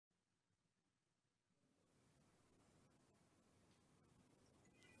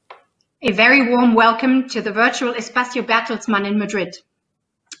A very warm welcome to the virtual Espacio Bertelsmann in Madrid.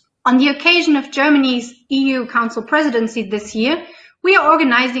 On the occasion of Germany's EU Council presidency this year, we are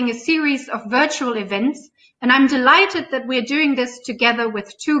organizing a series of virtual events, and I'm delighted that we're doing this together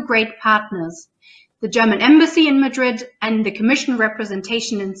with two great partners, the German Embassy in Madrid and the Commission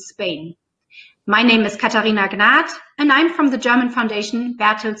representation in Spain. My name is Katharina Gnad, and I'm from the German foundation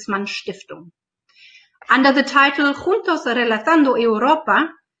Bertelsmann Stiftung. Under the title Juntos Relanzando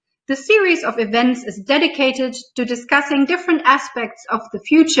Europa, the series of events is dedicated to discussing different aspects of the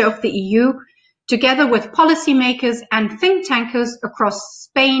future of the EU, together with policymakers and think tankers across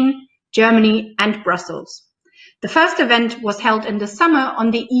Spain, Germany, and Brussels. The first event was held in the summer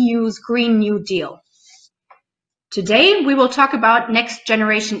on the EU's Green New Deal. Today, we will talk about Next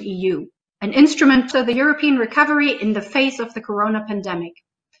Generation EU, an instrument for the European recovery in the face of the corona pandemic.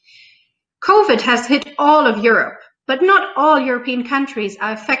 COVID has hit all of Europe, but not all European countries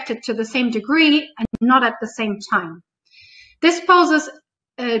are affected to the same degree and not at the same time. This poses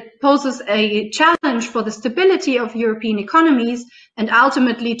a challenge for the stability of European economies and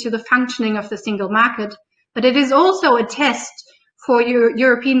ultimately to the functioning of the single market, but it is also a test for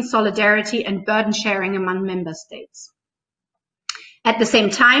European solidarity and burden sharing among member states. At the same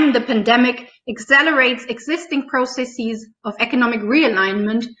time, the pandemic accelerates existing processes of economic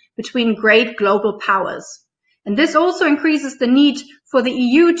realignment between great global powers. And this also increases the need for the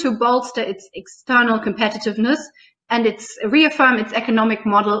EU to bolster its external competitiveness and reaffirm its economic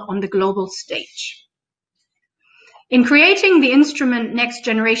model on the global stage. In creating the instrument Next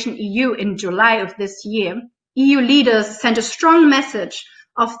Generation EU in July of this year, EU leaders sent a strong message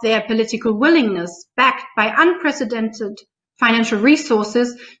of their political willingness, backed by unprecedented financial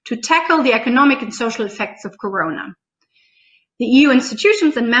resources, to tackle the economic and social effects of corona. The EU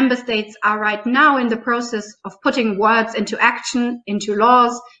institutions and member states are right now in the process of putting words into action, into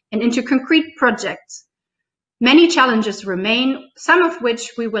laws, and into concrete projects. Many challenges remain, some of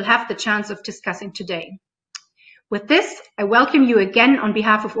which we will have the chance of discussing today. With this, I welcome you again on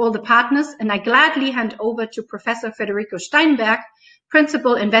behalf of all the partners, and I gladly hand over to Professor Federico Steinberg,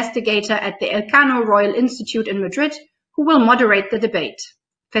 Principal Investigator at the Elcano Royal Institute in Madrid, who will moderate the debate.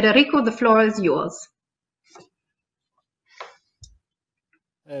 Federico, the floor is yours.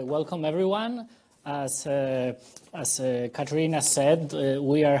 Welcome, everyone. As Katharina said,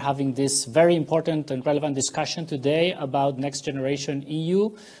 we are having this very important and relevant discussion today about Next Generation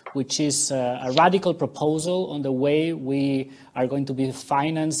EU, which is a radical proposal on the way we are going to be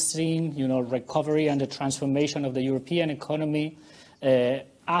financing, recovery and the transformation of the European economy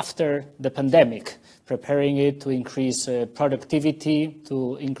after the pandemic, preparing it to increase productivity,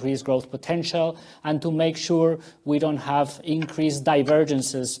 to increase growth potential, and to make sure we don't have increased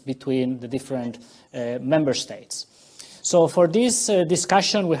divergences between the different member states. So for this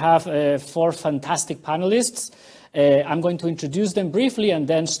discussion, we have four fantastic panelists. I'm going to introduce them briefly and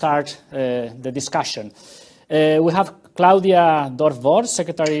then start the discussion. We have Claudia Dorfwort,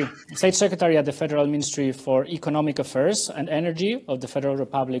 State Secretary at the Federal Ministry for Economic Affairs and Energy of the Federal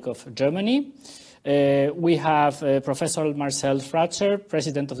Republic of Germany. We have Professor Marcel Fratscher,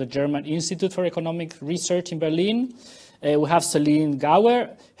 President of the German Institute for Economic Research in Berlin. We have Céline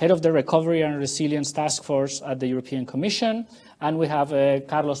Gauer, Head of the Recovery and Resilience Task Force at the European Commission. And we have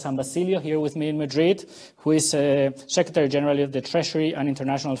Carlos San Basilio here with me in Madrid, who is Secretary General of the Treasury and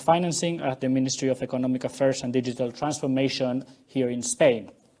International Financing at the Ministry of Economic Affairs and Digital Transformation here in Spain.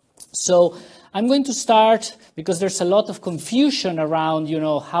 So I'm going to start, because there's a lot of confusion around,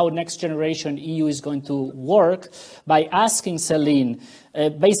 how Next Generation EU is going to work, by asking Céline,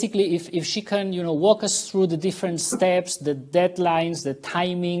 basically, if she can, walk us through the different steps, the deadlines, the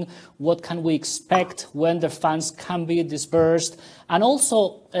timing, what can we expect when the funds can be disbursed, and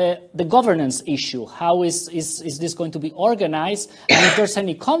also the governance issue. How is this going to be organized? And if there's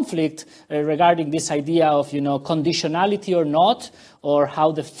any conflict regarding this idea of, conditionality or not, or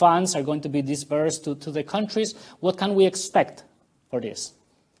how the funds are going to be disbursed to the countries, what can we expect for this?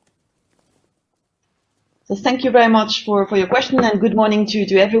 So thank you very much for your question, and good morning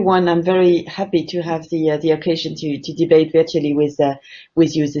to everyone. I'm very happy to have the occasion to debate virtually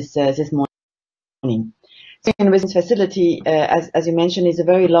with you this morning. The Innovation Facility, as you mentioned, is a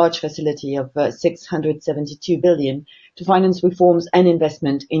very large facility of 672 billion to finance reforms and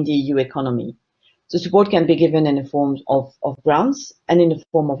investment in the EU economy. The support can be given in the form of grants and in the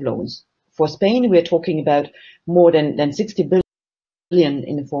form of loans. For Spain, we are talking about more than 60 billion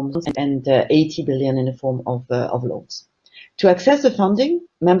in the form of and 80 billion in the form of loans. To access the funding,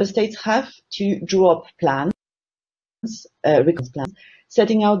 member states have to draw up plans,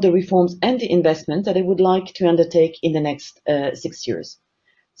 setting out the reforms and the investment that they would like to undertake in the next 6 years.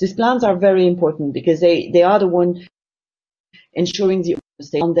 These plans are very important because they are the one ensuring the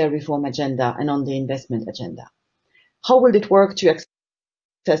state on their reform agenda and on the investment agenda. How will it work to access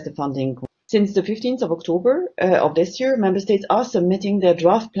the funding? Since the 15th of October of this year, member states are submitting their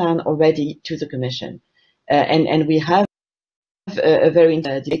draft plan already to the Commission, and we have a very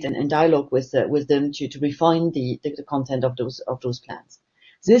debate and dialogue with them to refine the content of those plans.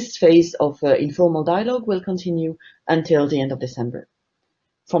 This phase of informal dialogue will continue until the end of December.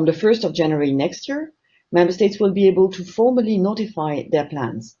 From the 1st of January next year, member states will be able to formally notify their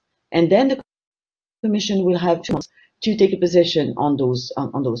plans, and then the Commission will have 2 months to take a position on those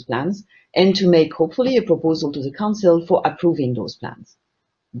plans and to make hopefully a proposal to the Council for approving those plans.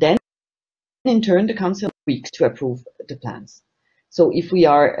 Then, in turn, the Council has weeks to approve the plans. So if we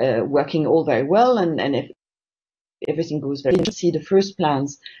are working all very well and if everything goes very well, we'll see the first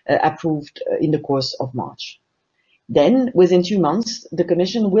plans approved in the course of March. Then, within 2 months, the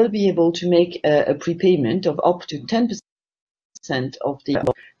Commission will be able to make a prepayment of up to 10%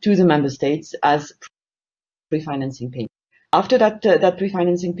 to the member states as pre-financing payment. After that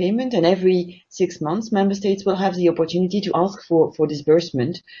pre-financing payment, and every 6 months, member states will have the opportunity to ask for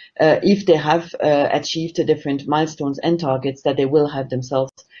disbursement if they have achieved the different milestones and targets that they will have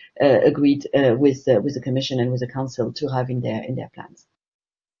themselves agreed with the Commission and with the Council to have in their plans.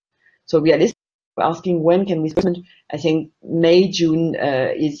 So realistically, we're asking when can we disbursement? I think May, June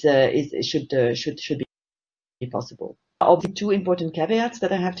should be possible. Of the 2 important caveats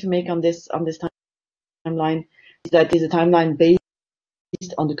that I have to make on this timeline. That is a timeline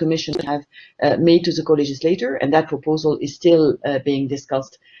based on the Commission have made to the co-legislator, and that proposal is still being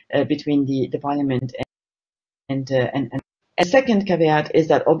discussed between the Parliament and a second caveat is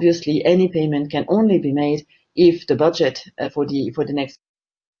that obviously any payment can only be made if the budget for the next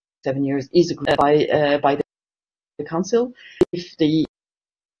 7 years is agreed by the Council. If the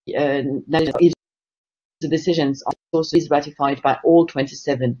decisions also is ratified by all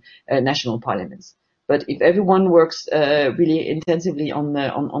 27 national parliaments. But if everyone works really intensively on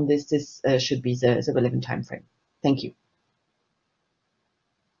this, this should be the relevant time frame. Thank you.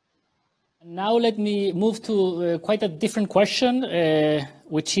 Now let me move to quite a different question,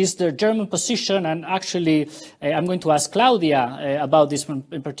 which is the German position. And actually, I'm going to ask Claudia about this one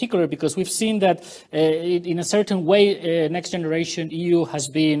in particular, because we've seen that in a certain way, Next Generation EU has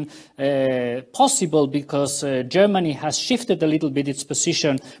been possible because Germany has shifted a little bit its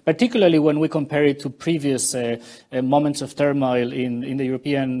position, particularly when we compare it to previous moments of turmoil in the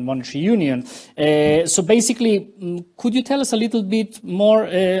European Monetary Union. So basically, could you tell us a little bit more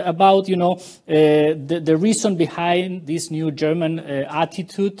about, the reason behind this new German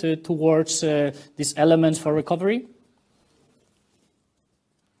attitude towards these elements for recovery?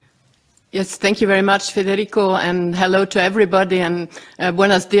 Yes, thank you very much, Federico, and hello to everybody, and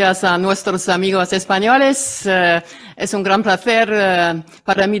buenos días a nuestros amigos españoles. Es un gran placer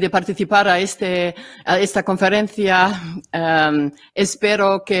para mí de participar a esta conferencia.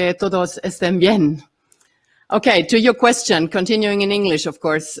 Espero que todos estén bien. Okay, to your question, continuing in English, of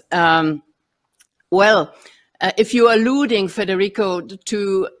course. If you are alluding, Federico,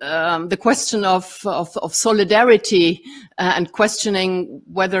 to the question of solidarity and questioning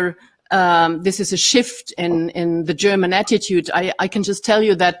whether this is a shift in the German attitude, I can just tell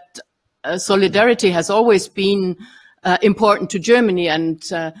you that solidarity has always been important to Germany, and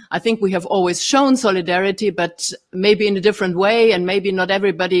I think we have always shown solidarity, but maybe in a different way, and maybe not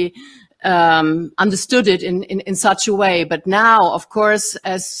everybody understood it in such a way. But now, of course,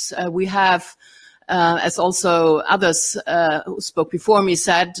 as we have, as also others who spoke before me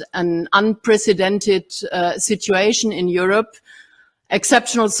said, an unprecedented situation in Europe,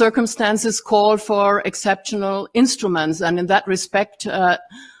 exceptional circumstances call for exceptional instruments. And in that respect,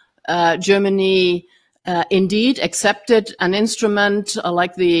 Germany indeed accepted an instrument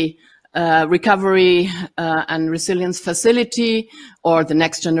like the Recovery and Resilience Facility, or the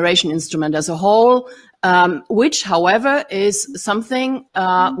Next Generation instrument as a whole, which, however, is something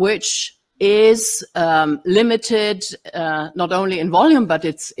which is limited not only in volume, but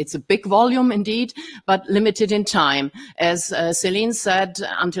it's a big volume indeed, but limited in time, as Céline said,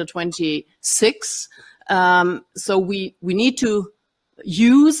 until 26. So we need to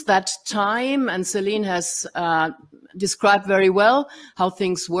use that time, and Céline has described very well how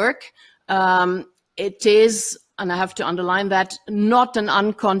things work. It is, and I have to underline that, not an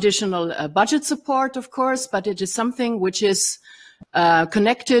unconditional budget support, of course, but it is something which is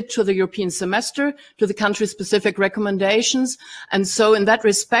connected to the European semester, to the country-specific recommendations. And so in that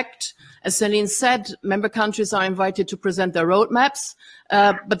respect, as Céline said, member countries are invited to present their roadmaps,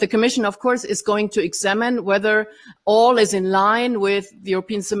 but the Commission, of course, is going to examine whether all is in line with the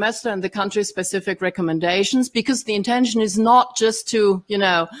European semester and the country-specific recommendations, because the intention is not just to,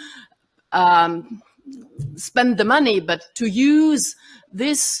 spend the money, but to use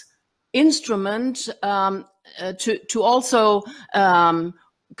this instrument to also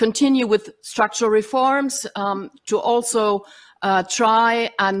continue with structural reforms, to also try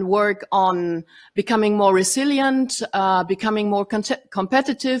and work on becoming more resilient, becoming more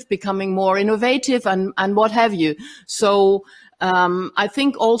competitive, becoming more innovative, and what have you. So I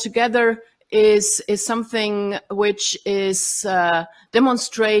think altogether is something which is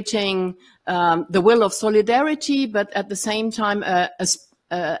demonstrating the will of solidarity, but at the same time a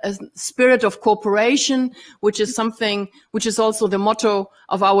spirit of cooperation, which is something which is also the motto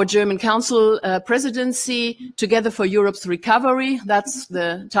of our German Council presidency, Together for Europe's Recovery. That's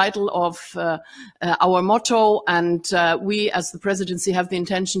the title of our motto, and we as the presidency have the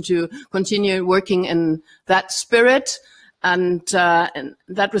intention to continue working in that spirit. And in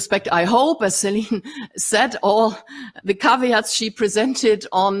that respect, I hope, as Céline said, all the caveats she presented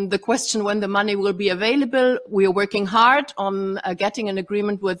on the question when the money will be available. We are working hard on getting an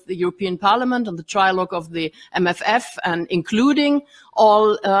agreement with the European Parliament on the trilogue of the MFF and including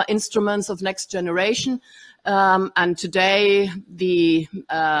all instruments of next generation. And today the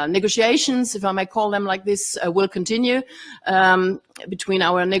negotiations, if I may call them like this, will continue between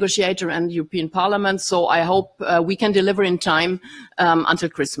our negotiator and the European Parliament. So I hope we can deliver in time until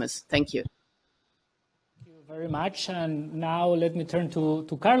Christmas. Thank you. Thank you very much. And now let me turn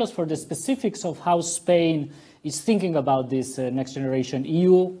to Carlos for the specifics of how Spain is thinking about this next generation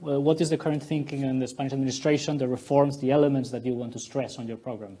EU. What is the current thinking in the Spanish administration, the reforms, the elements that you want to stress on your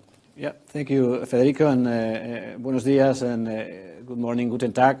program? Yeah, thank you, Federico, and buenos días, and good morning,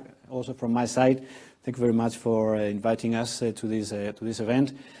 guten Tag, also from my side. Thank you very much for inviting us to this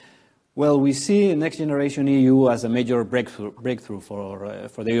event. Well, we see Next Generation EU as a major breakthrough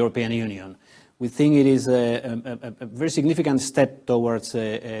for the European Union. We think it is a very significant step towards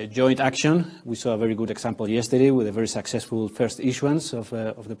joint action. We saw a very good example yesterday with a very successful first issuance of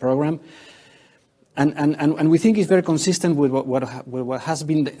the program. And we think it's very consistent with what has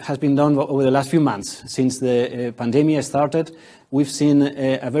been done over the last few months. Since the pandemic started, we've seen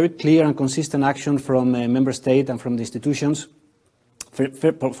a very clear and consistent action from member state and from the institutions.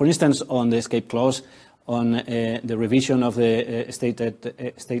 For instance, on the escape clause, on the revision of the state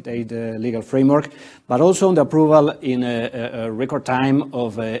aid legal framework, but also on the approval in a record time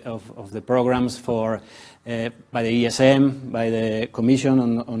of the programs by the ESM, by the Commission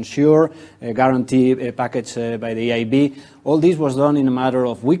on SURE, guarantee package by the EIB. All this was done in a matter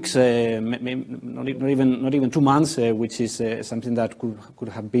of weeks, not even 2 months, which is something that could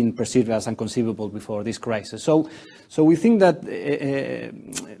have been perceived as inconceivable before this crisis. So we think that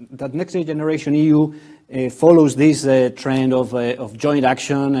that Next Generation EU follows this trend of joint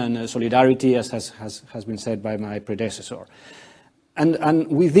action and solidarity, as has been said by my predecessor. And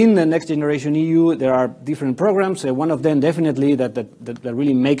within the Next Generation EU, there are different programs. One of them definitely that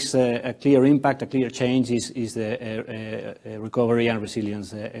really makes a clear impact, a clear change, is the Recovery and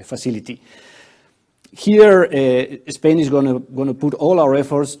Resilience Facility. Here, Spain is going to put all our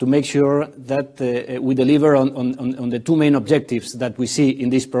efforts to make sure that we deliver on the two main objectives that we see in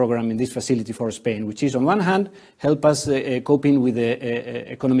this program, in this facility for Spain, which is, on one hand, help us coping with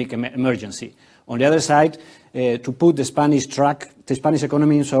the economic emergency. On the other side, to put the Spanish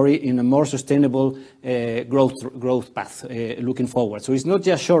economy, in a more sustainable growth path looking forward. So it's not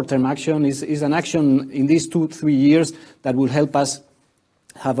just short-term action; it's an action in these 2-3 years that will help us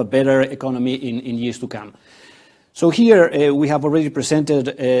have a better economy in years to come. So here we have already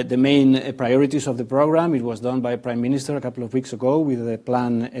presented the main priorities of the program. It was done by Prime Minister a couple of weeks ago with the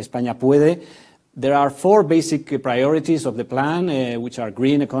plan España Puede. There are 4 basic priorities of the plan, which are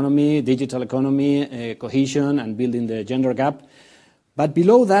green economy, digital economy, cohesion, and building the gender gap. But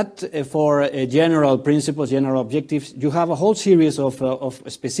below that, for general principles, general objectives, you have a whole series of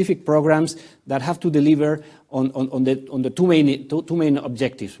specific programs that have to deliver on the two main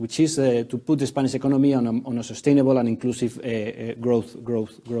objectives, which is to put the Spanish economy on a sustainable and inclusive growth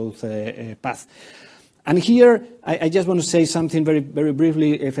path. And here, I just want to say something very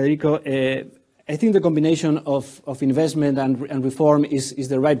briefly, Federico. I think the combination of investment and reform is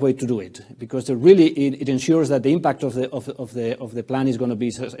the right way to do it, because it ensures that the impact of the plan is going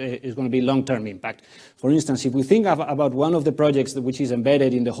to be long-term impact. For instance, if we think about one of the projects which is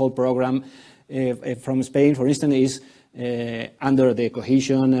embedded in the whole program from Spain, for instance, is under the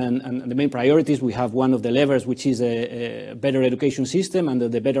cohesion and the main priorities, we have one of the levers, which is a better education system. Under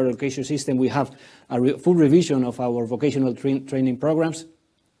the better education system, we have a full revision of our vocational training programs.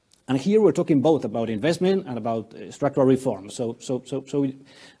 And here we're talking both about investment and about structural reform. So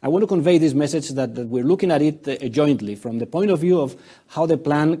I want to convey this message that we're looking at it jointly from the point of view of how the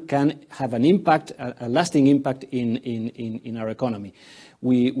plan can have an impact, a lasting impact in our economy.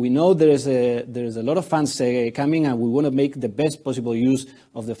 We know there is a lot of funds coming, and we want to make the best possible use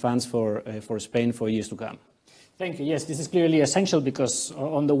of the funds for Spain for years to come. Thank you. Yes, this is clearly essential because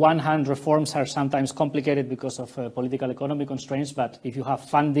on the one hand, reforms are sometimes complicated because of political economic constraints, but if you have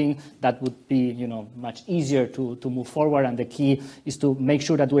funding, that would be, much easier to move forward. And the key is to make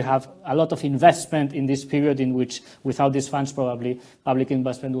sure that we have a lot of investment in this period in which, without these funds, probably public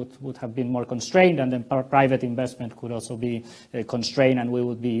investment would have been more constrained, and then private investment could also be constrained, and we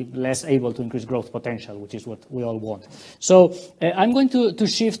would be less able to increase growth potential, which is what we all want. So I'm going to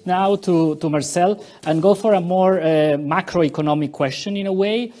shift now to Marcel and go for a more macroeconomic question in a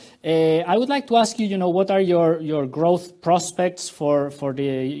way. I would like to ask you, what are your growth prospects for the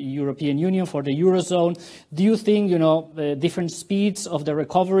European Union, for the Eurozone? Do you think, different speeds of the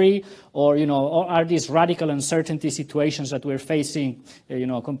recovery, or are these radical uncertainty situations that we're facing,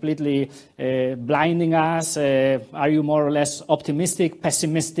 completely blinding us? Are you more or less optimistic,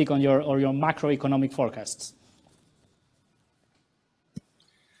 pessimistic on your macroeconomic forecasts?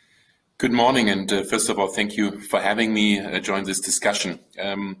 Good morning, and first of all, thank you for having me join this discussion.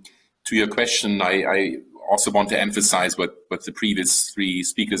 To your question, I also want to emphasize what the previous three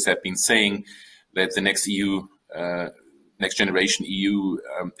speakers have been saying, that the next next generation EU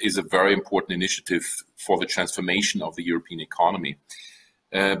is a very important initiative for the transformation of the European economy.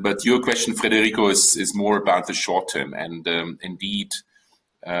 But your question, Federico, is more about the short term, and indeed,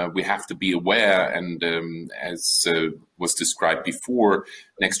 we have to be aware, and as was described before,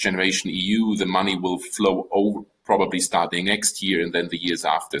 next generation EU, the money will flow over probably starting next year and then the years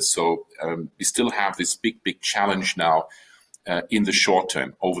after. So we still have this big challenge now in the short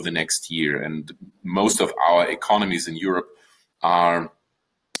term over the next year. And most of our economies in Europe are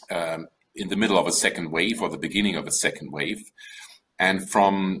in the middle of a second wave or the beginning of a second wave. And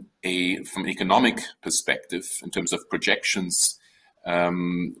from economic perspective, in terms of projections,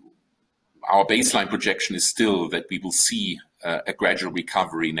 our baseline projection is still that we will see a gradual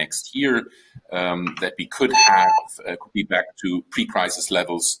recovery next year, that we could be back to pre-crisis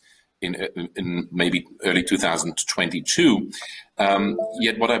levels in maybe early 2022.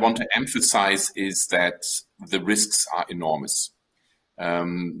 Yet what I want to emphasize is that the risks are enormous.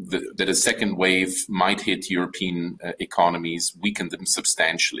 That a second wave might hit European economies, weaken them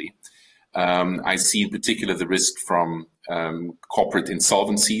substantially. I see in particular the risk from corporate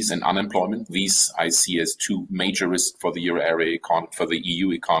insolvencies and unemployment. These I see as two major risks for the euro area for the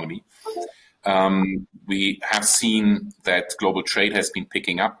EU economy. We have seen that global trade has been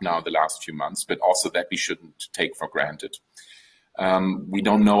picking up now the last few months, but also that we shouldn't take for granted. We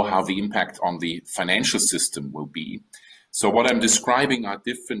don't know how the impact on the financial system will be. So what I'm describing are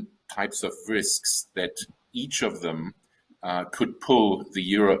different types of risks that each of them could pull the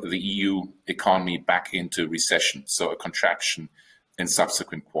EU economy back into recession, so a contraction in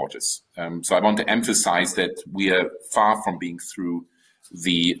subsequent quarters. So I want to emphasize that we are far from being through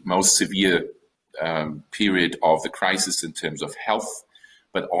the most severe period of the crisis in terms of health,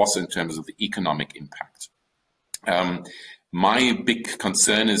 but also in terms of the economic impact. My big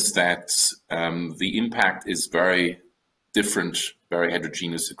concern is that the impact is very different, very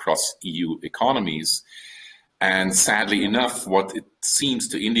heterogeneous across EU economies. And sadly enough, what it seems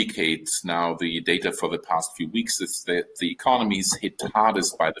to indicate now, the data for the past few weeks, is that the economies hit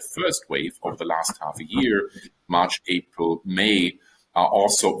hardest by the first wave over the last half a year, March, April, May, are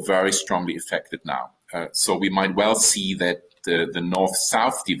also very strongly affected now. So we might well see that the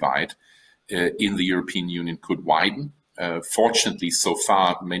north-south divide in the European Union could widen. Fortunately, so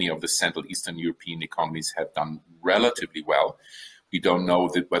far, many of the Central Eastern European economies have done relatively well. We don't know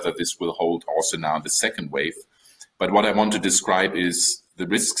whether this will hold also now in the second wave. But what I want to describe is the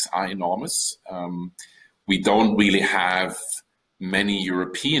risks are enormous. We don't really have many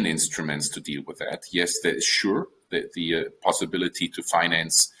European instruments to deal with that. Yes, there is sure the possibility to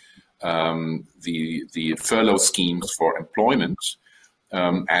finance the furlough schemes for employment.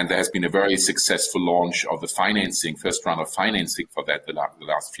 And there has been a very successful launch of the first round of financing for that the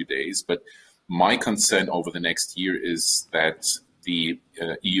last few days. But my concern over the next year is that the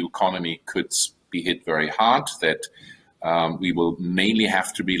EU economy could be hit very hard, that we will mainly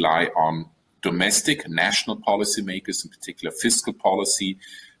have to rely on domestic national policymakers, in particular fiscal policy,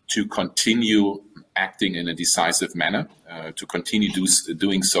 to continue acting in a decisive manner, to continue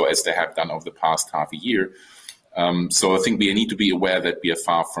doing so as they have done over the past half a year. So I think we need to be aware that we are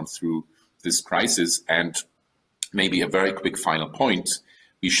far from through this crisis. And maybe a very quick final point,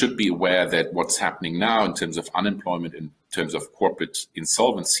 we should be aware that what's happening now in terms of unemployment, in terms of corporate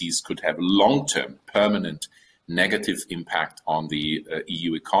insolvencies, could have long-term, permanent negative impact on the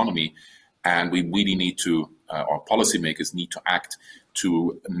EU economy. And we really need to, our policymakers need to act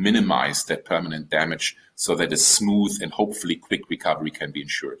to minimize that permanent damage so that a smooth and hopefully quick recovery can be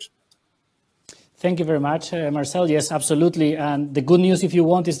ensured. Thank you very much, Marcel. Yes, absolutely. And the good news, if you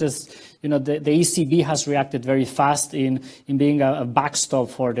want, is this, the ECB has reacted very fast in being a backstop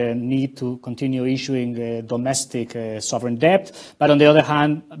for the need to continue issuing domestic sovereign debt. But on the other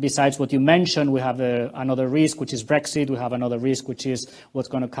hand, besides what you mentioned, we have another risk, which is Brexit. We have another risk, which is what's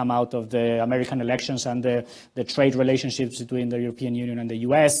going to come out of the American elections and the trade relationships between the European Union and the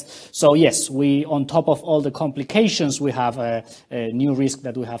US. So yes, on top of all the complications, we have a new risk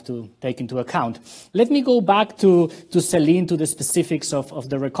that we have to take into account. Let me go back to Celine, to the specifics of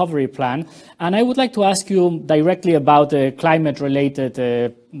the recovery plan. And I would like to ask you directly about the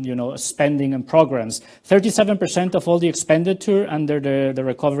climate-related spending and programs. 37% of all the expenditure under the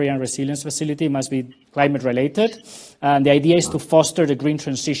Recovery and Resilience Facility must be climate-related. And the idea is to foster the green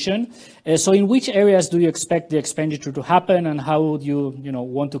transition. So in which areas do you expect the expenditure to happen, and how would you,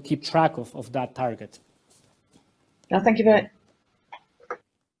 want to keep track of that target? Thank you very much.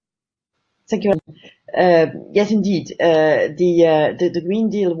 Thank you. Yes, indeed. The Green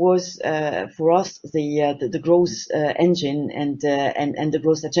Deal was for us the growth engine and the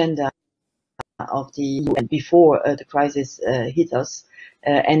growth agenda of the EU before the crisis hit us,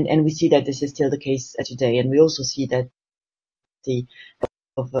 and we see that this is still the case today. And we also see that the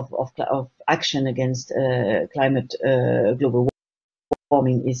of action against climate global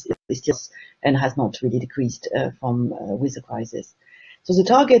warming is still and has not really decreased from with the crisis. So the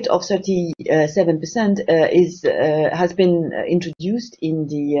target of 37% has been introduced in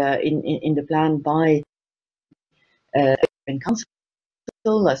the plan by the Council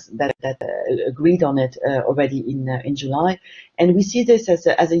that agreed on it already in July, and we see this as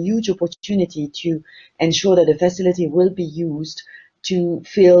a huge opportunity to ensure that the facility will be used to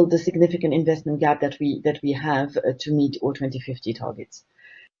fill the significant investment gap that we have to meet our 2050 targets.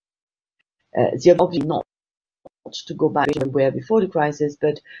 The objective not to go back to where we were before the crisis,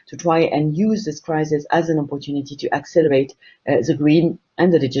 but to try and use this crisis as an opportunity to accelerate the green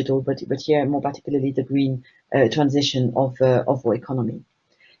and the digital, but here more particularly the green transition of our economy.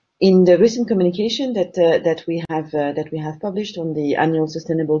 In the recent communication that we have published on the annual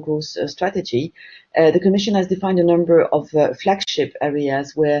sustainable growth strategy, the Commission has defined a number of flagship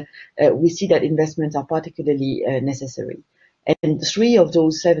areas where we see that investments are particularly necessary. And 3 of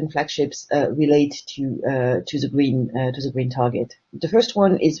those 7 flagships relate to the green target. The first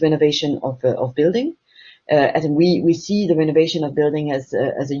one is renovation of building. And we see the renovation of building as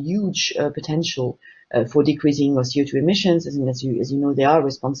a huge potential for decreasing of CO2 emissions. As you know, they are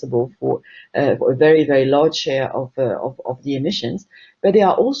responsible for a very, very large share of the emissions. But they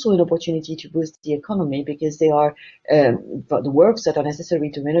are also an opportunity to boost the economy, because they are the works that are necessary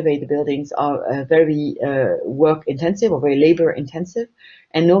to renovate the buildings are very work intensive or very labor intensive.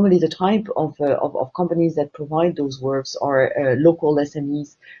 And normally the type of companies that provide those works are local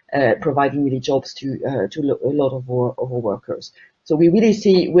SMEs, providing really jobs to a lot of our workers. So we really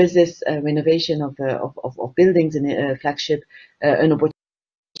see with this renovation of buildings in a flagship an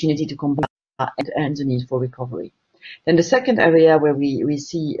opportunity to combat and the need for recovery. Then the second area where we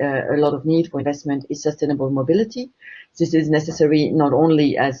see a lot of need for investment is sustainable mobility. This is necessary not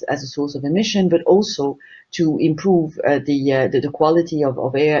only as a source of emission, but also to improve the quality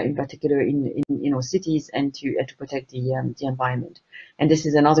of air, in particular in our cities, and to protect the environment. And this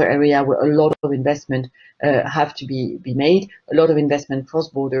is another area where a lot of investment have to be made, a lot of investment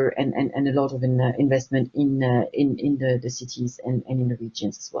cross-border, and a lot of investment in the cities and in the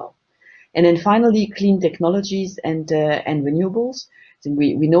regions as well. And then finally, clean technologies and renewables. So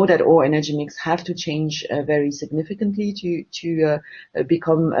we know that our energy mix have to change very significantly to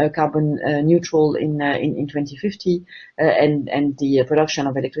become carbon neutral in 2050, and the production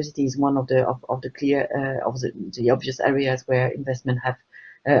of electricity is one of the clear the obvious areas where investment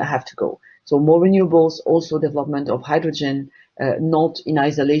have to go. So more renewables, also development of hydrogen, not in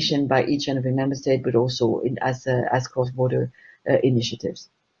isolation by each and every member state, but also as cross-border initiatives.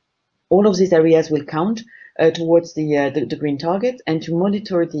 All of these areas will count towards the green target, and to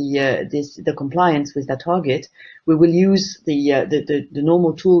monitor the compliance with that target, we will use the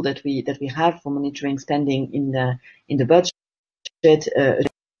normal tool that we have for monitoring spending in the budget,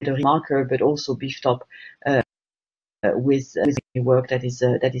 a marker, but also beefed up with work that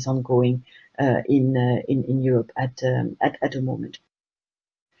is ongoing in Europe at the moment.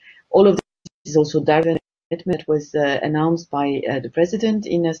 All of this is also direct commitment was announced by the President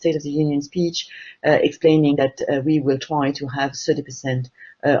in a State of the Union speech, explaining that we will try to have 30%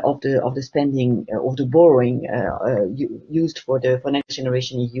 of the spending of the borrowing used for Next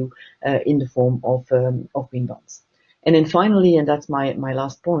Generation EU in the form of green bonds. And then finally, and that's my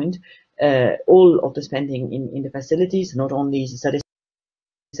last point, all of the spending in the facilities, not only 37%,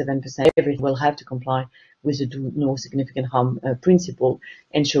 everything will have to comply with the do no significant harm principle,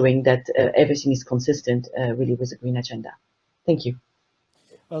 ensuring that everything is consistent really with the green agenda. Thank you.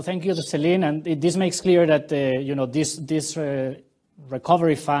 Well, thank you to Céline, and this makes clear that this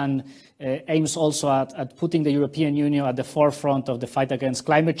recovery fund aims also at putting the European Union at the forefront of the fight against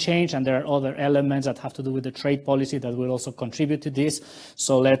climate change, and there are other elements that have to do with the trade policy that will also contribute to this.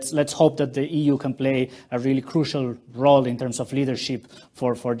 So let's hope that the EU can play a really crucial role in terms of leadership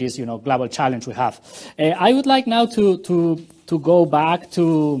for this global challenge we have. I would like now to go back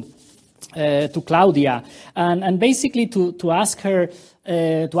to Claudia and basically to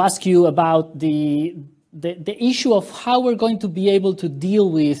ask you about the issue of how we're going to be able to deal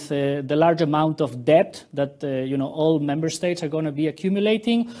with the large amount of debt that all member states are going to be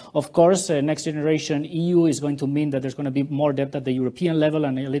accumulating. Of course, Next Generation EU is going to mean that there's going to be more debt at the European level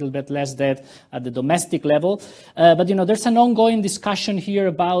and a little bit less debt at the domestic level. But there's an ongoing discussion here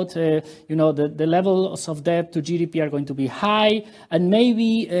about the levels of debt to GDP are going to be high, and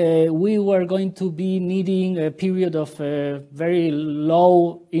maybe we were going to be needing a period of very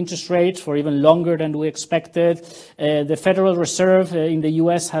low interest rates for even longer than we expected. The Federal Reserve in the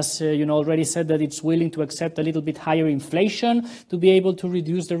US has already said that it's willing to accept a little bit higher inflation to be able to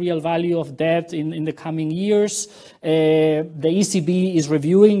reduce the real value of debt in the coming years. The ECB is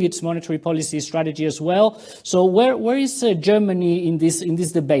reviewing its monetary policy strategy as well. So where is Germany in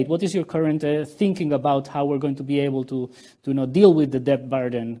this debate? What is your current thinking about how we're going to be able to deal with the debt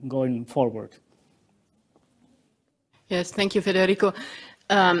burden going forward? Yes, thank you, Federico.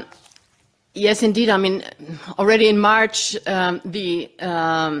 Yes, indeed. I mean, already in March, the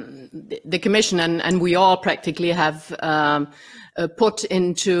Commission and we all practically have put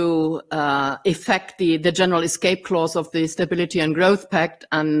into effect the general escape clause of the Stability and Growth Pact,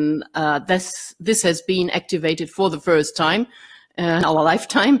 and this has been activated for the first time in our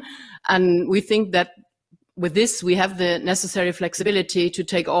lifetime. And we think that with this, we have the necessary flexibility to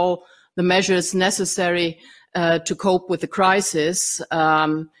take all the measures necessary to cope with the crisis.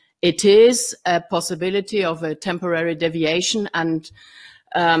 It is a possibility of a temporary deviation, and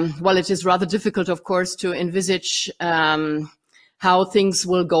while it is rather difficult, of course, to envisage how things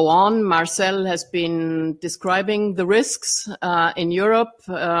will go on. Marcel has been describing the risks in Europe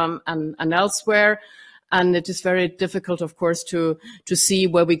and elsewhere, and it is very difficult, of course, to see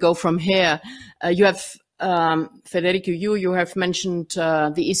where we go from here. You have, Federico, you have mentioned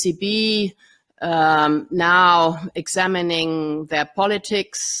the ECB now examining their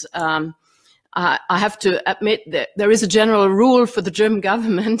politics. I have to admit that there is a general rule for the German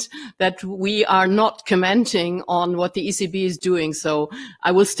government that we are not commenting on what the ECB is doing. So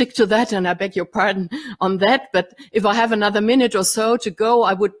I will stick to that, and I beg your pardon on that. But if I have another minute or so to go,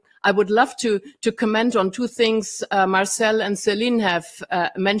 I would love to comment on two things Marcel and Céline have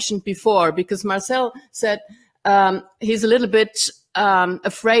mentioned before, because Marcel said he's a little bit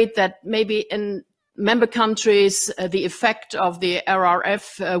afraid that maybe in member countries the effect of the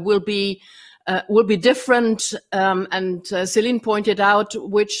RRF will be different, and Céline pointed out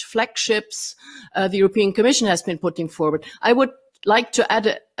which flagships the European Commission has been putting forward. I would like to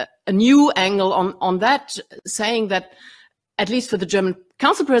add a new angle on that, saying that at least for the German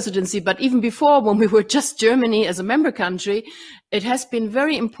Council presidency, but even before, when we were just Germany as a member country, it has been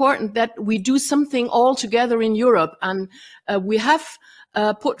very important that we do something all together in Europe. And we have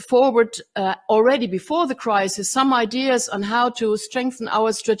put forward already before the crisis some ideas on how to strengthen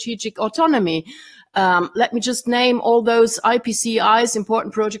our strategic autonomy. Let me just name all those IPCIs,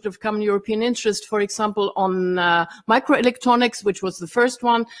 important project of common European interest, for example, on microelectronics, which was the first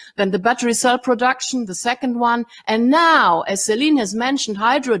one, then the battery cell production, the second one, and now, as Céline has mentioned,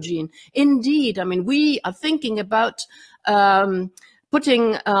 hydrogen. Indeed, I mean, we are thinking about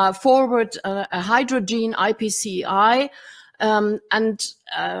putting forward a hydrogen IPCI,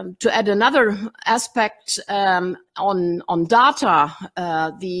 To add another aspect on data,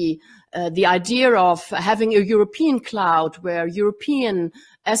 the idea of having a European cloud where European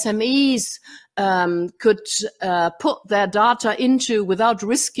SMEs could put their data into without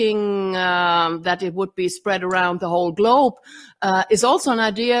risking that it would be spread around the whole globe is also an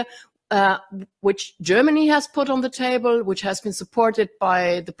idea which Germany has put on the table, which has been supported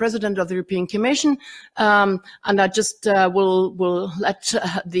by the President of the European Commission. And I just will let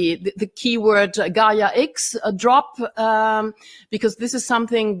the keyword Gaia X drop, because this is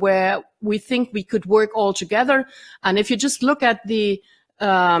something where we think we could work all together. And if you just look at the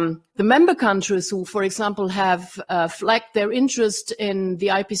member countries who, for example, have flagged their interest in the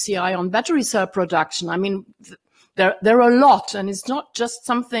IPCI on battery cell production, I mean, there are a lot, and it's not just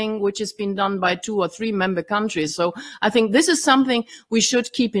something which has been done by 2 or 3 member countries. So I think this is something we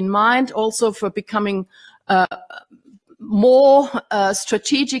should keep in mind also for becoming more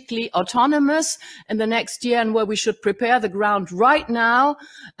strategically autonomous in the next year, and where we should prepare the ground right now.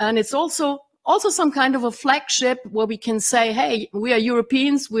 And it's also some kind of a flagship where we can say, hey, we are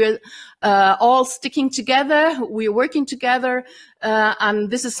Europeans, we're all sticking together, we're working together, and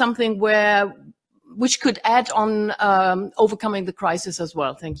this is something which could add on overcoming the crisis as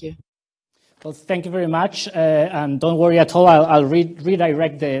well. Thank you. Well, thank you very much, and don't worry at all. I'll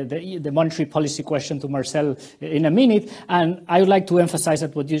redirect the monetary policy question to Marcel in a minute. And I would like to emphasize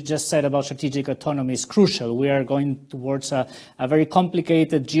that what you just said about strategic autonomy is crucial. We are going towards a very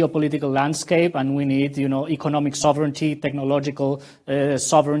complicated geopolitical landscape, and we need, economic sovereignty, technological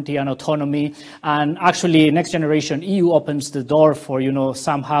sovereignty, and autonomy. And actually, Next Generation EU opens the door for,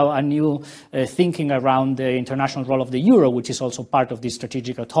 somehow a new thinking around the international role of the euro, which is also part of this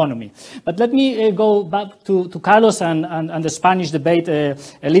strategic autonomy. But let me go back to Carlos and the Spanish debate a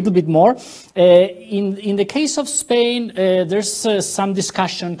little bit more. In the case of Spain, there's some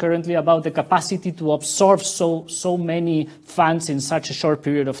discussion currently about the capacity to absorb so many funds in such a short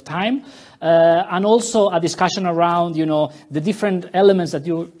period of time. And also a discussion around, the different elements that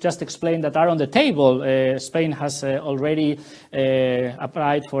you just explained that are on the table. Spain has already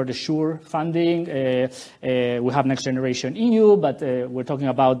applied for the SURE funding. We have Next Generation EU, but we're talking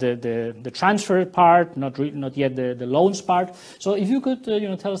about the transfer part, not yet the loans part. So if you could,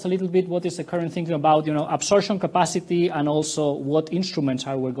 tell us a little bit what is the current thinking about, absorption capacity, and also what instruments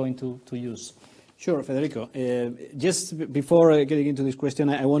are we going to use. Sure, Federico. Just before getting into this question,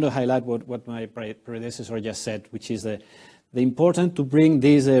 I want to highlight what my predecessor just said, which is the importance to bring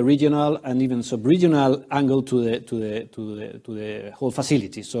this regional and even sub-regional angle to the whole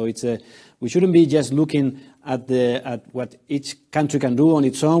facility. So we shouldn't be just looking at what each country can do on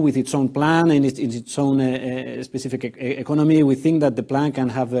its own with its own plan and its own specific economy. We think that the plan can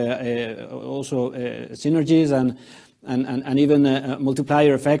have also synergies and even a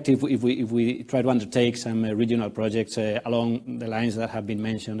multiplier effect if we try to undertake some regional projects along the lines that have been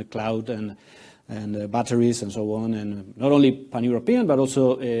mentioned, the cloud and batteries and so on, and not only pan-European but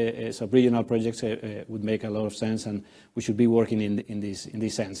also sub-regional projects would make a lot of sense, and we should be working in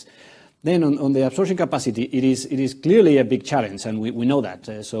this sense. Then on the absorption capacity, it is clearly a big challenge, and we know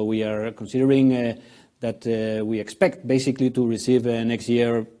that. So we are considering that we expect basically to receive next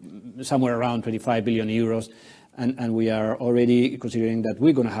year somewhere around 25 billion euros. And we are already considering that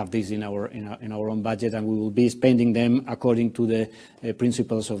we're going to have this in our own budget, and we will be spending them according to the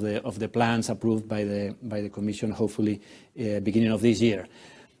principles of the plans approved by the Commission, hopefully beginning of this year.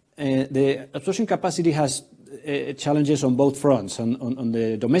 The absorption capacity has challenges on both fronts, on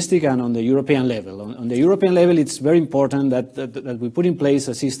the domestic and on the European level. On the European level, it's very important that we put in place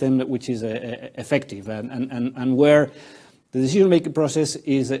a system which is effective and where the decision-making process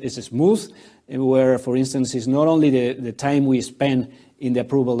is smooth, where, for instance, it's not only the time we spend in the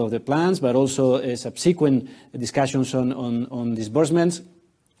approval of the plans, but also subsequent discussions on disbursements.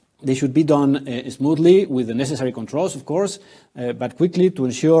 They should be done smoothly with the necessary controls, of course, but quickly to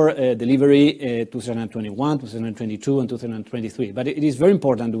ensure delivery 2021, 2022, and 2023. But it is very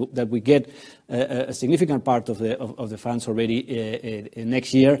important that we get a significant part of the funds already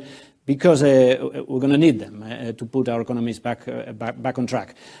next year, because we're going to need them to put our economies back on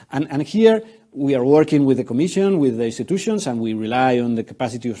track. And here we are working with the Commission, with the institutions, and we rely on the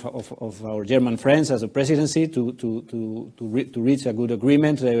capacity of our German friends as a presidency to reach a good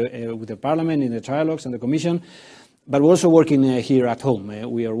agreement with the Parliament in the trilogues and the Commission. But we're also working here at home.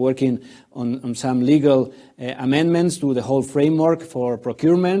 We are working on some legal amendments to the whole framework for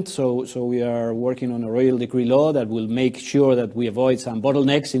procurement. So we are working on a royal decree law that will make sure that we avoid some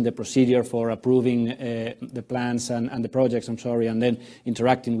bottlenecks in the procedure for approving the plans and the projects, and then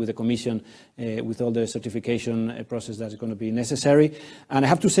interacting with the Commission with all the certification process that is going to be necessary. And I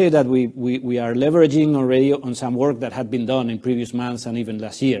have to say that we are leveraging already on some work that had been done in previous months and even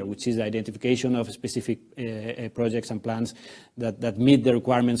last year, which is the identification of specific projects and plans that meet the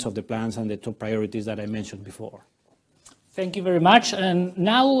requirements of the plans and the top priorities that I mentioned before. Thank you very much. And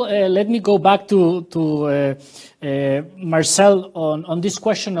now let me go back to Marcel on this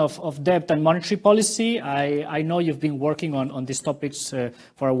question of debt and monetary policy. I know you've been working on these topics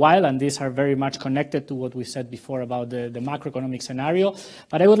for a while, and these are very much connected to what we said before about the macroeconomic scenario.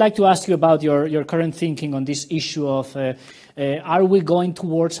 But I would like to ask you about your current thinking on this issue of are we going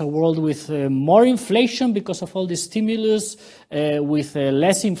towards a world with more inflation because of all the stimulus, with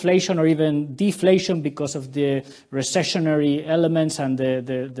less inflation or even deflation because of the recessionary elements and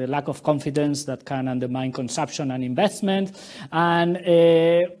the lack of confidence that can undermine consumption and investment, and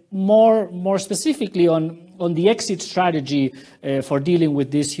more specifically on the exit strategy for dealing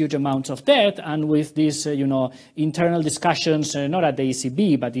with these huge amounts of debt and with these internal discussions, not at the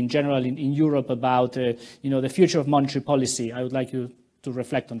ECB, but in general in Europe about the future of monetary policy. I would like you to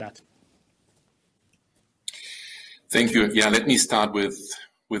reflect on that. Thank you. Yeah, let me start with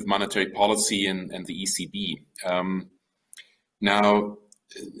monetary policy and the ECB. Now,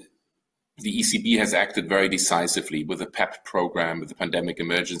 the ECB has acted very decisively with the PEP program, with the Pandemic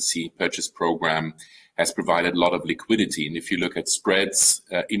Emergency Purchase Program, has provided a lot of liquidity. And if you look at spreads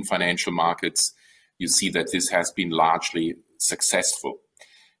in financial markets, you see that this has been largely successful.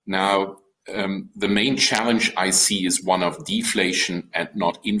 Now, the main challenge I see is one of deflation and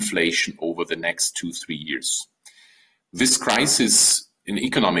not inflation over the next 2-3 years. This crisis in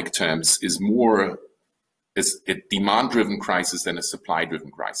economic terms is more a demand-driven crisis than a supply-driven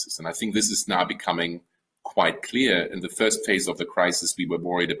crisis. And I think this is now becoming quite clear. In the first phase of the crisis, we were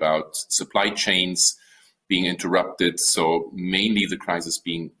worried about supply chains being interrupted, so mainly the crisis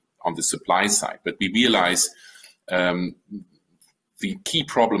being on the supply side. But we realize the key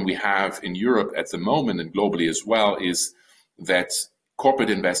problem we have in Europe at the moment and globally as well is that corporate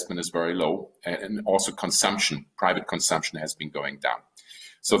investment is very low, and also consumption, private consumption has been going down.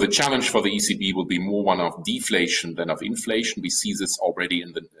 So the challenge for the ECB will be more one of deflation than of inflation. We see this already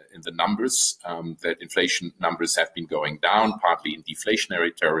in the numbers, that inflation numbers have been going down, partly in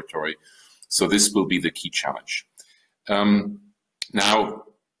deflationary territory. So this will be the key challenge. Now,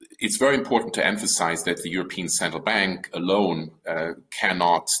 it's very important to emphasize that the European Central Bank alone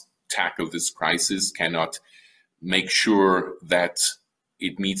cannot tackle this crisis, cannot make sure that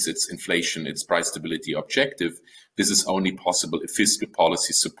it meets its inflation, its price stability objective. This is only possible if fiscal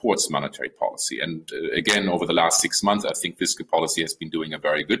policy supports monetary policy. And again, over the last 6 months, I think fiscal policy has been doing a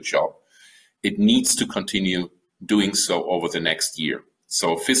very good job. It needs to continue doing so over the next year.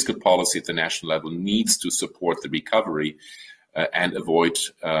 So fiscal policy at the national level needs to support the recovery and avoid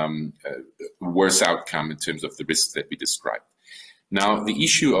a worse outcome in terms of the risks that we described. Now, the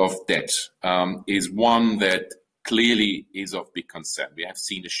issue of debt is one that clearly is of big concern. We have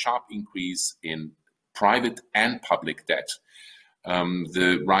seen a sharp increase in private and public debt.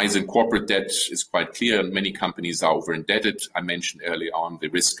 The rise in corporate debt is quite clear. Many companies are over indebted. I mentioned earlier on the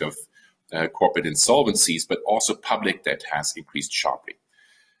risk of corporate insolvencies, but also public debt has increased sharply.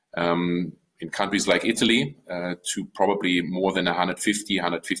 In countries like Italy, to probably more than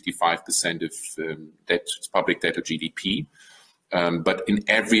 155% of public debt to GDP, but in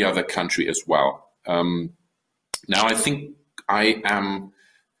every other country as well. Now, I think I am,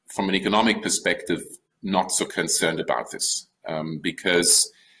 from an economic perspective, not so concerned about this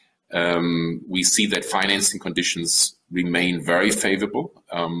because we see that financing conditions remain very favorable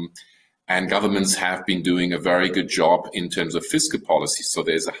and governments have been doing a very good job in terms of fiscal policy. So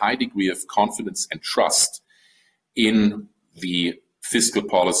there's a high degree of confidence and trust in the fiscal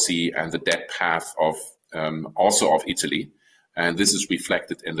policy and the debt path of also of Italy. And this is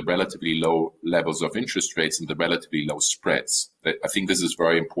reflected in the relatively low levels of interest rates and the relatively low spreads. I think this is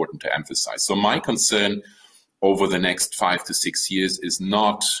very important to emphasize. So my concern over the next 5 to 6 years is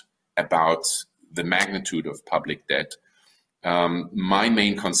not about the magnitude of public debt. My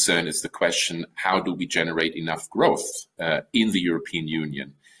main concern is the question, how do we generate enough growth in the European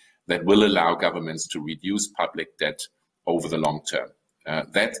Union that will allow governments to reduce public debt over the long term?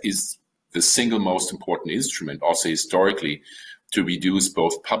 That is the single most important instrument, also historically, to reduce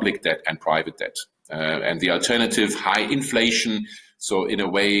both public debt and private debt. And the alternative, high inflation, so in a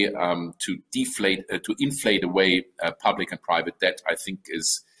way to inflate away public and private debt, I think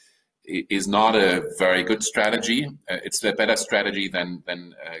is is not a very good strategy. It's a better strategy than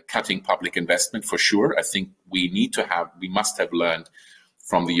cutting public investment for sure. I think we must have learned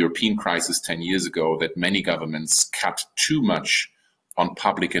from the European crisis 10 years ago that many governments cut too much on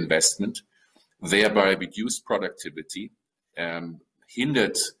public investment, thereby reduced productivity,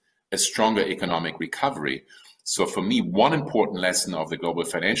 hindered a stronger economic recovery. So for me, one important lesson of the global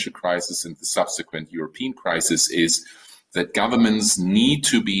financial crisis and the subsequent European crisis is that governments need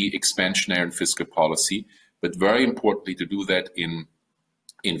to be expansionary in fiscal policy, but very importantly to do that in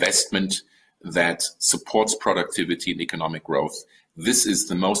investment that supports productivity and economic growth. This is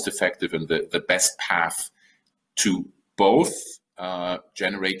the most effective and the best path to both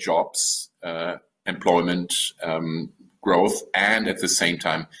generate jobs, employment, growth, and at the same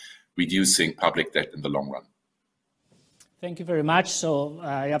time reducing public debt in the long run. Thank you very much. So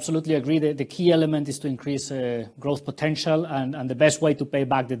I absolutely agree that the key element is to increase growth potential, and the best way to pay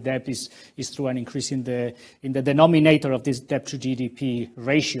back the debt is through an increase in the denominator of this debt to GDP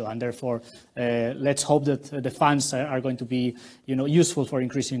ratio, and therefore let's hope that the funds are going to be useful for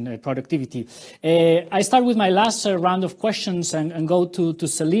increasing productivity. I start with my last round of questions and go to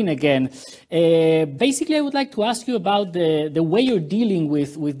Celine again. Basically, I would like to ask you about the way you're dealing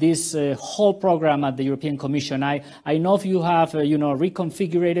with this whole program at the European Commission. I know if you have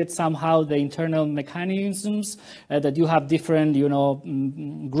reconfigured somehow the internal mechanisms, that you have different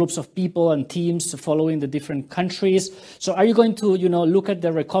groups of people and teams following the different countries. So are you going to look at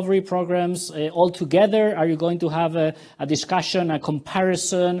the recovery programs all together? Are you going to have a discussion, a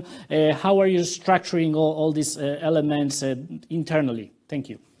comparison? How are you structuring all these elements internally? Thank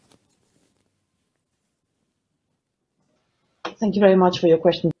you. Thank you very much for your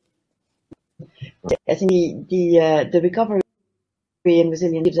question. I think the recovery and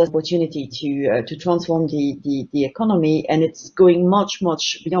resilience gives us opportunity to transform the economy, and it's going much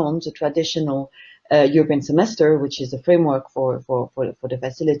beyond the traditional European semester, which is a framework for the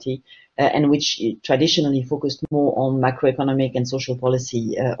facility, and which traditionally focused more on macroeconomic and social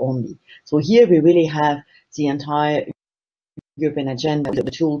policy only. So here we really have the entire European agenda, the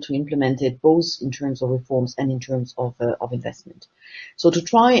tool to implement it both in terms of reforms and in terms of investment. So to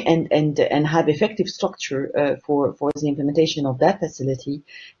try and have effective structure for the implementation of that facility,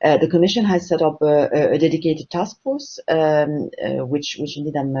 the Commission has set up a dedicated task force, which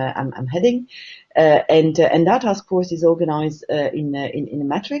indeed I'm heading, and that task force is organized in a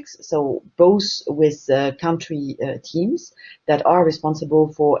matrix. So both with country teams that are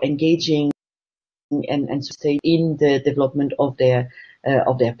responsible for engaging and stay in the development of their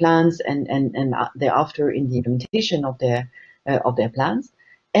plans and thereafter in the implementation of their plans,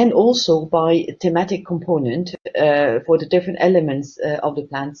 and also by thematic component for the different elements of the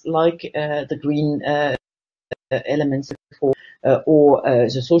plans, like the green elements or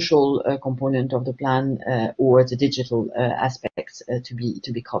the social component of the plan or the digital aspects to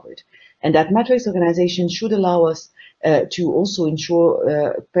be covered. And that matrix organization should allow us to also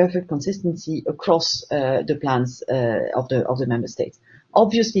ensure perfect consistency across the plans of the member states.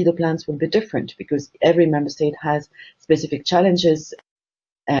 Obviously, the plans will be different because every member state has specific challenges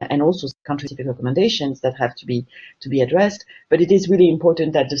and also country-specific recommendations that have to be addressed. But it is really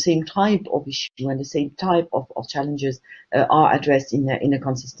important that the same type of issue and the same type of challenges are addressed in a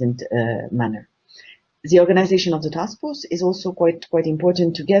consistent manner. The organization of the task force is also quite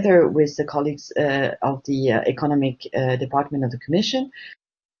important, together with the colleagues of the economic department of the Commission,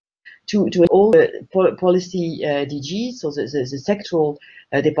 to all the policy DGs, so the sectoral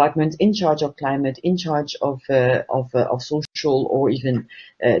departments in charge of climate, in charge of social or even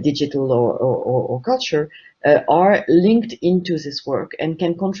digital or culture, are linked into this work and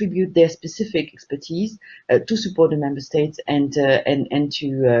can contribute their specific expertise to support the member states and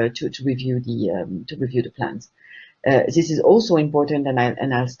to review the plans. This is also important,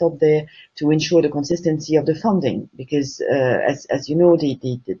 and I'll stop there, to ensure the consistency of the funding, because as you know,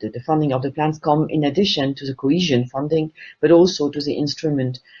 the funding of the plans come in addition to the cohesion funding, but also to the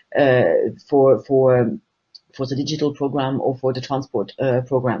instrument for the digital program or for the transport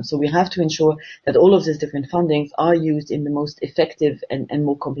program. So we have to ensure that all of these different fundings are used in the most effective and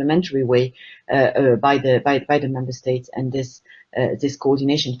more complementary way by the member states, and this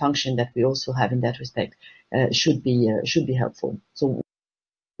coordination function that we also have in that respect should be helpful. So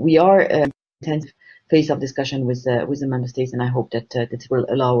we are in an intensive phase of discussion with the member states, and I hope that that will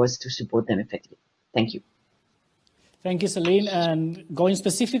allow us to support them effectively. Thank you. Thank you, Celine. And going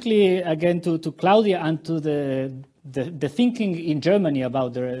specifically again to Claudia and to the the thinking in Germany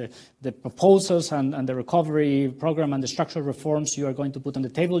about the proposals and the recovery program and the structural reforms you are going to put on the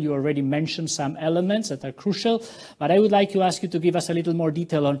table. You already mentioned some elements that are crucial, but I would like to ask you to give us a little more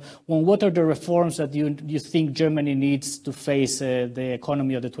detail on what are the reforms that you think Germany needs to face the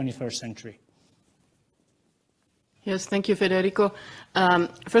economy of the 21st century. Yes, thank you, Federico.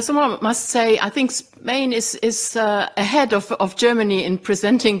 First of all, I must say, I think Spain is ahead of Germany in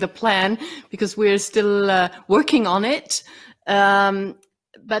presenting the plan because we're still working on it.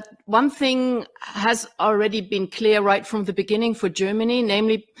 But one thing has already been clear right from the beginning for Germany,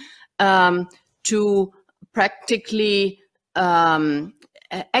 namely to practically echo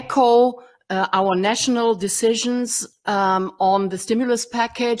our national decisions on the stimulus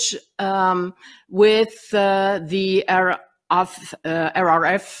package with the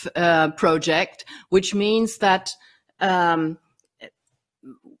RRF project, which means that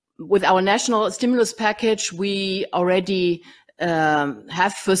with our national stimulus package, we already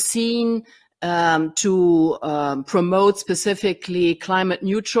have foreseen to promote specifically climate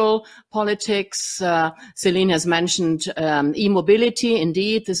neutral politics. Celine has mentioned e-mobility.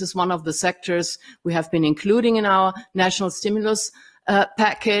 Indeed, this is one of the sectors we have been including in our national stimulus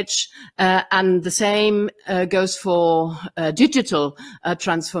package. And the same goes for digital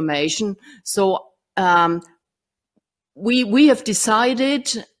transformation. So we have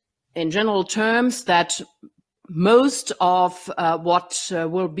decided in general terms that most of what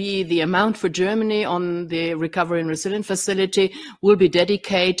will be the amount for Germany on the Recovery and Resilience Facility will be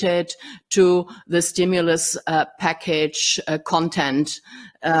dedicated to the stimulus package content.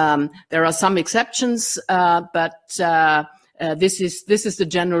 There are some exceptions, but this is the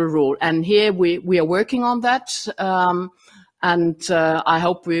general rule. And here we are working on that, and I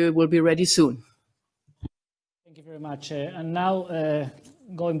hope we will be ready soon. Thank you very much. And now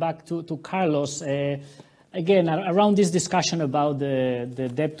going back to Carlos. Again, around this discussion about the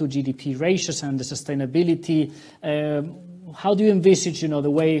debt to GDP ratios and the sustainability, how do you envisage,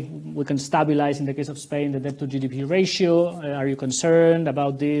 the way we can stabilize, in the case of Spain, the debt to GDP ratio? Are you concerned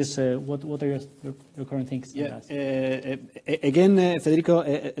about this? What are your current thinking? Yeah. Again, Federico,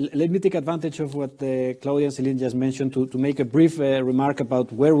 let me take advantage of what Claudia and Celine just mentioned to make a brief remark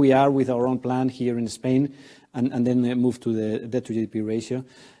about where we are with our own plan here in Spain, and then move to the debt to GDP ratio.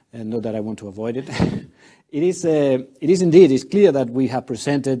 Not that I want to avoid it. It is indeed, it's clear that we have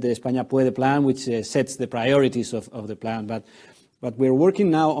presented the España Puede plan, which sets the priorities of the plan. But what we're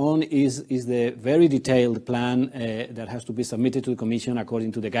working now on is the very detailed plan that has to be submitted to the Commission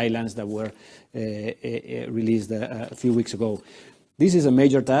according to the guidelines that were released a few weeks ago. This is a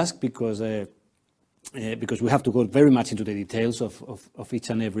major task because we have to go very much into the details of each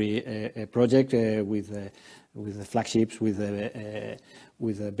and every project with the flagships, with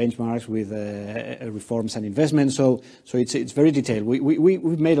benchmarks, with reforms and investments. So it's very detailed.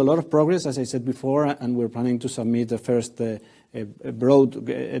 We've made a lot of progress, as I said before, and we're planning to submit the first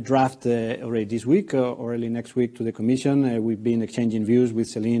broad draft already this week or early next week to the Commission. We've been exchanging views with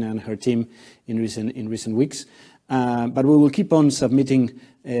Celine and her team in recent weeks. But we will keep on submitting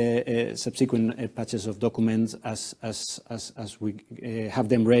subsequent patches of documents as we have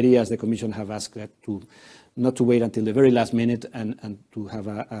them ready, as the Commission have asked to not to wait until the very last minute and to have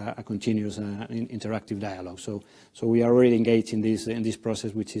a continuous interactive dialogue. So we are already engaged in this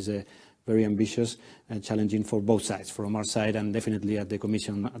process, which is very ambitious and challenging for both sides, from our side and definitely at the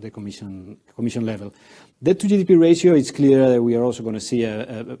Commission level. Debt to GDP ratio, it's clear that we are also going to see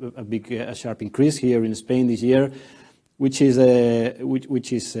a sharp increase here in Spain this year, which is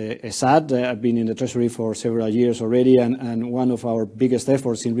sad. I've been in the Treasury for several years already, and one of our biggest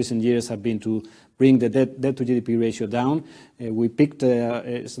efforts in recent years have been to bring the debt to GDP ratio down. We peaked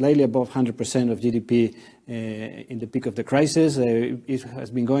slightly above 100% of GDP in the peak of the crisis. It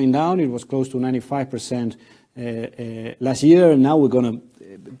has been going down. It was close to 95% last year, and now we're going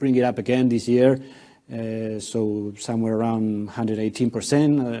to bring it up again this year. So somewhere around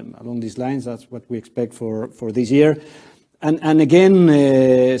 118% along these lines. That's what we expect for this year. And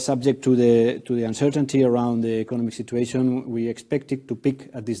again, subject to the uncertainty around the economic situation, we expect it to peak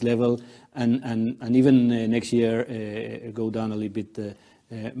at this level and even next year go down a little bit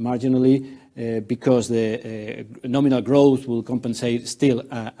marginally because the nominal growth will compensate still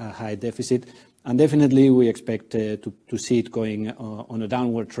a high deficit. And definitely we expect to see it going on a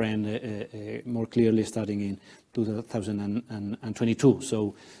downward trend more clearly starting in 2022.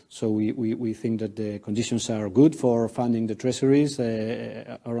 So we think that the conditions are good for funding the treasuries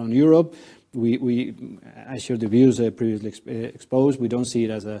around Europe. I share the views previously exposed. We don't see it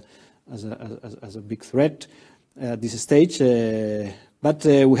as a big threat at this stage. But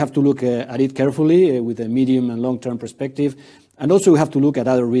we have to look at it carefully with a medium and long-term perspective. And also we have to look at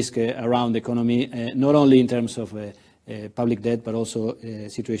other risks around the economy, not only in terms of public debt, but also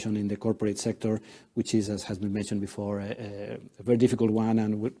situation in the corporate sector, which is, as has been mentioned before, a very difficult one,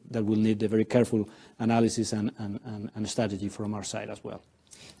 and that will need a very careful analysis and strategy from our side as well.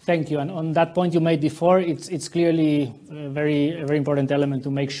 Thank you. And on that point you made before, it's clearly a very important element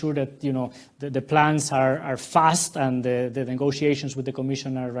to make sure that the plans are fast and the negotiations with the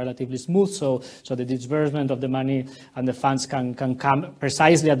Commission are relatively smooth, so the disbursement of the money and the funds can come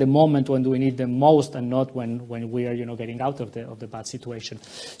precisely at the moment when we need them most, and not when we are getting out of the bad situation.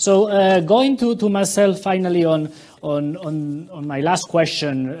 So going to Marcel finally on my last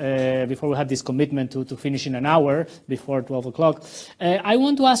question before we have this commitment to finish in an hour before 12 o'clock, I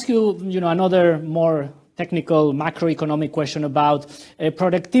want to ask you, another more technical macroeconomic question about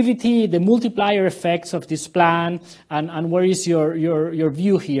productivity, the multiplier effects of this plan, and where is your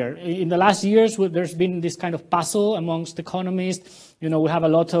view here? In the last years, there's been this kind of puzzle amongst economists. We have a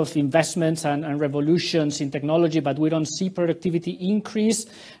lot of investments and revolutions in technology, but we don't see productivity increase.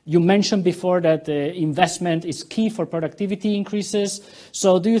 You mentioned before that investment is key for productivity increases.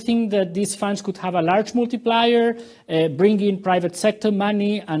 So do you think that these funds could have a large multiplier, bring in private sector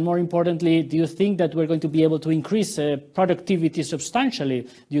money, and more importantly, do you think that we're going to be able to increase productivity substantially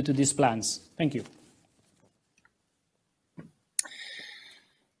due to these plans? Thank you.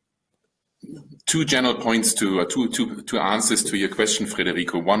 Two general points two answers to your question,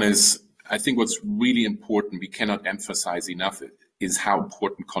 Federico. One is, I think what's really important, we cannot emphasize enough, is how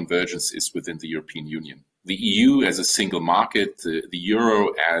important convergence is within the European Union. The EU as a single market, the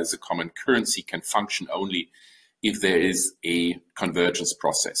euro as a common currency can function only if there is a convergence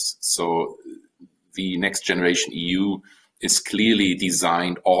process. So the next generation EU is clearly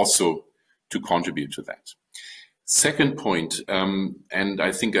designed also to contribute to that. Second point, and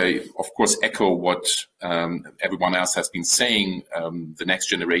I think I, of course, echo what everyone else has been saying, the next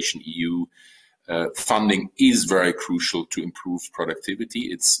generation EU funding is very crucial to improve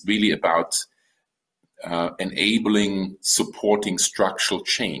productivity. It's really about enabling, supporting structural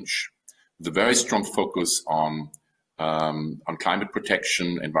change. The very strong focus on climate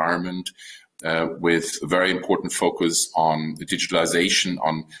protection, environment, with a very important focus on the digitalization,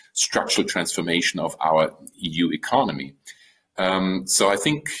 on structural transformation of our EU economy. So I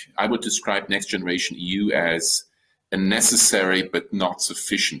think I would describe Next Generation EU as a necessary but not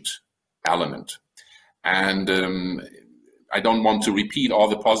sufficient element. And I don't want to repeat all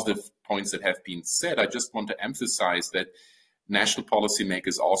the positive points that have been said. I just want to emphasize that national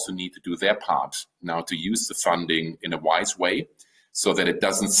policymakers also need to do their part now to use the funding in a wise way, so that it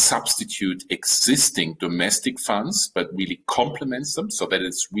doesn't substitute existing domestic funds, but really complements them, so that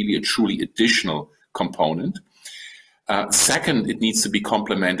it's really a truly additional component. Second, it needs to be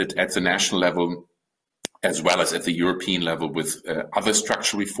complemented at the national level as well as at the European level with other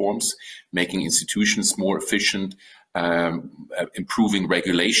structural reforms, making institutions more efficient, improving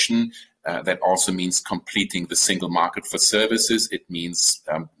regulation. That also means completing the single market for services. It means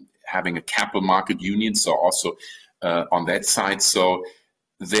having a capital market union, so also on that side. So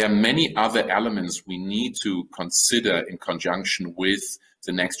there are many other elements we need to consider in conjunction with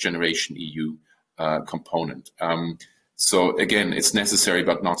the Next Generation EU component. So again, it's necessary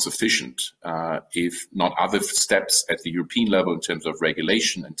but not sufficient. If not other steps at the European level in terms of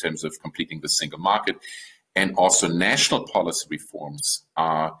regulation, in terms of completing the single market, and also national policy reforms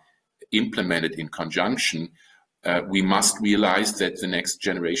are implemented in conjunction, we must realize that the Next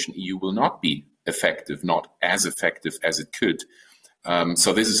Generation EU will not be effective, not as effective as it could.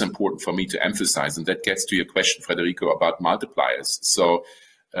 So this is important for me to emphasize, and that gets to your question, Federico, about multipliers. So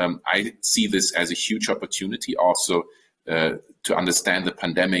I see this as a huge opportunity also to understand the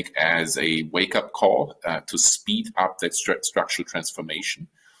pandemic as a wake-up call to speed up that structural transformation.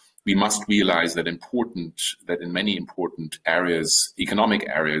 We must realize that in many important areas, economic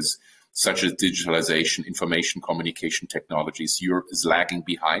areas, such as digitalization, information communication technologies, Europe is lagging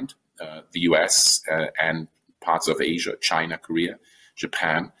behind the US and parts of Asia, China, Korea,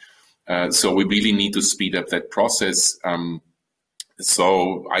 Japan. So we really need to speed up that process.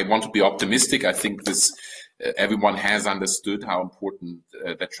 So I want to be optimistic. I think everyone has understood how important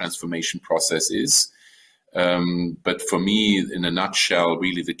that transformation process is. But for me, in a nutshell,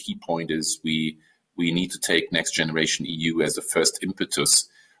 really the key point is we need to take Next Generation EU as a first impetus,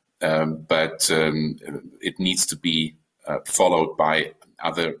 but it needs to be followed by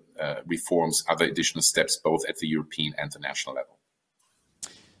other reforms, other additional steps, both at the European and the national level.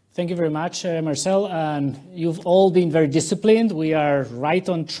 Thank you very much, Marcel. And you've all been very disciplined. We are right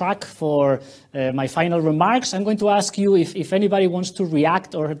on track for my final remarks. I'm going to ask you if anybody wants to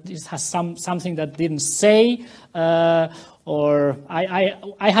react or has something that didn't say. Or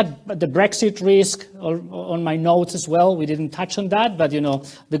I had the Brexit risk on my notes as well. We didn't touch on that. But,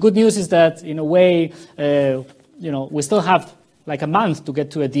 the good news is that, in a way, we still have like a month to get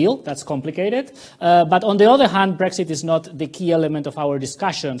to a deal. That's complicated. But on the other hand, Brexit is not the key element of our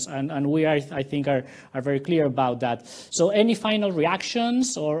discussions, and we are, I think, are very clear about that. So any final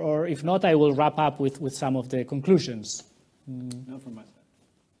reactions, or if not, I will wrap up with some of the conclusions. No, from my side.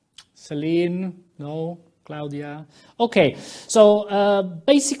 Celine? No? Claudia? Okay, so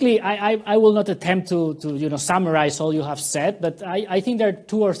basically I will not attempt to summarize all you have said, but I think there are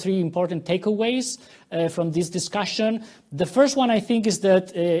 2 or 3 important takeaways from this discussion. The first one, I think, is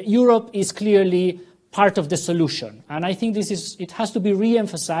that Europe is clearly part of the solution. And I think it has to be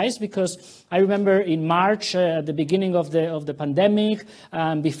re-emphasized, because I remember in March, at the beginning of the pandemic,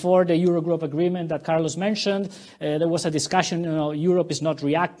 before the Eurogroup agreement that Carlos mentioned, there was a discussion, Europe is not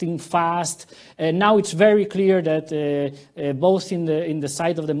reacting fast. Now it's very clear that both in the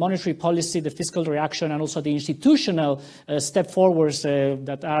side of the monetary policy, the fiscal reaction, and also the institutional step forwards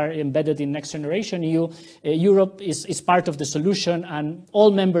that are embedded in Next Generation EU, Europe is part of the solution, and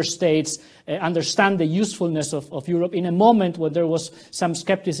all member states understand the usefulness of Europe in a moment when there was some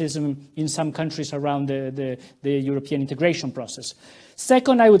skepticism in some countries around the European integration process.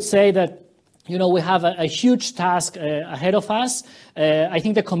 Second, I would say that we have a huge task ahead of us. I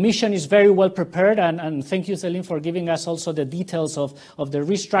think the Commission is very well prepared, and thank you, Celine, for giving us also the details of the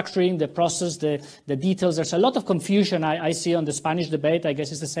restructuring, the process, the details. There's a lot of confusion I see on the Spanish debate. I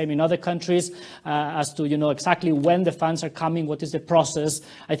guess it's the same in other countries as to exactly when the funds are coming, what is the process.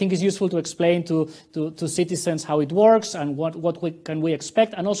 I think it's useful to explain to citizens how it works and what can we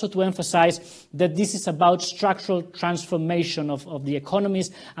expect, and also to emphasize that this is about structural transformation of the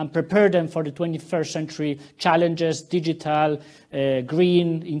economies and prepare them for the 21st century challenges, digital,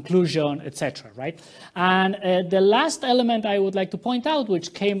 green, inclusion, etc. Right? And the last element I would like to point out,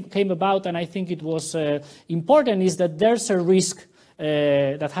 which came about, and I think it was important, is that there's a risk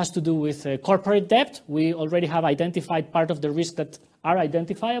that has to do with corporate debt. We already have identified part of the risk that are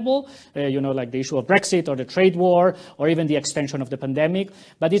identifiable, like the issue of Brexit or the trade war or even the extension of the pandemic.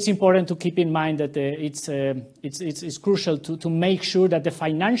 But it's important to keep in mind that it's crucial to make sure that the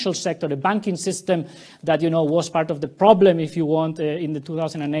financial sector, the banking system that was part of the problem, if you want, in the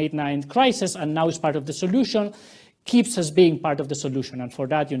 2008-9 crisis, and now is part of the solution, keeps us being part of the solution. And for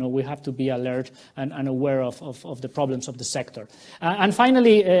that, we have to be alert and aware of the problems of the sector. And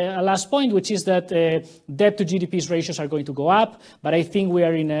finally, a last point, which is that debt to GDP's ratios are going to go up. But I think we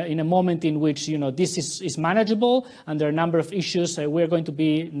are in a moment in which, this is manageable. And there are a number of issues. We're going to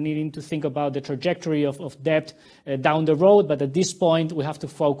be needing to think about the trajectory of debt down the road. But at this point, we have to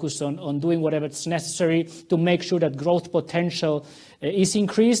focus on doing whatever is necessary to make sure that growth potential is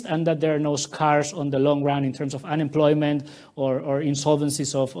increased and that there are no scars on the long run in terms of unemployment or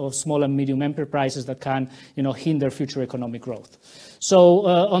insolvencies of small and medium enterprises that can hinder future economic growth. So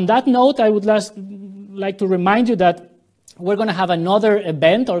on that note, I would like to remind you that we're going to have another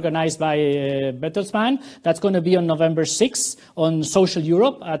event organized by Bertelsmann. That's going to be on November 6th on Social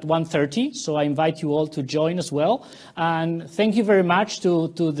Europe at 1:30. So I invite you all to join as well. And thank you very much to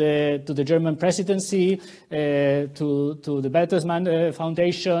the German Presidency, to the Bertelsmann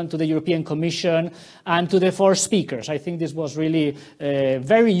Foundation, to the European Commission, and to the 4 speakers. I think this was really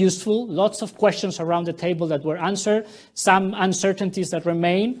very useful. Lots of questions around the table that were answered, some uncertainties that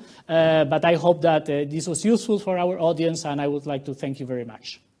remain. But I hope that this was useful for our audience, and I would like to thank you very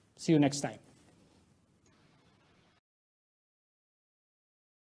much. See you next time.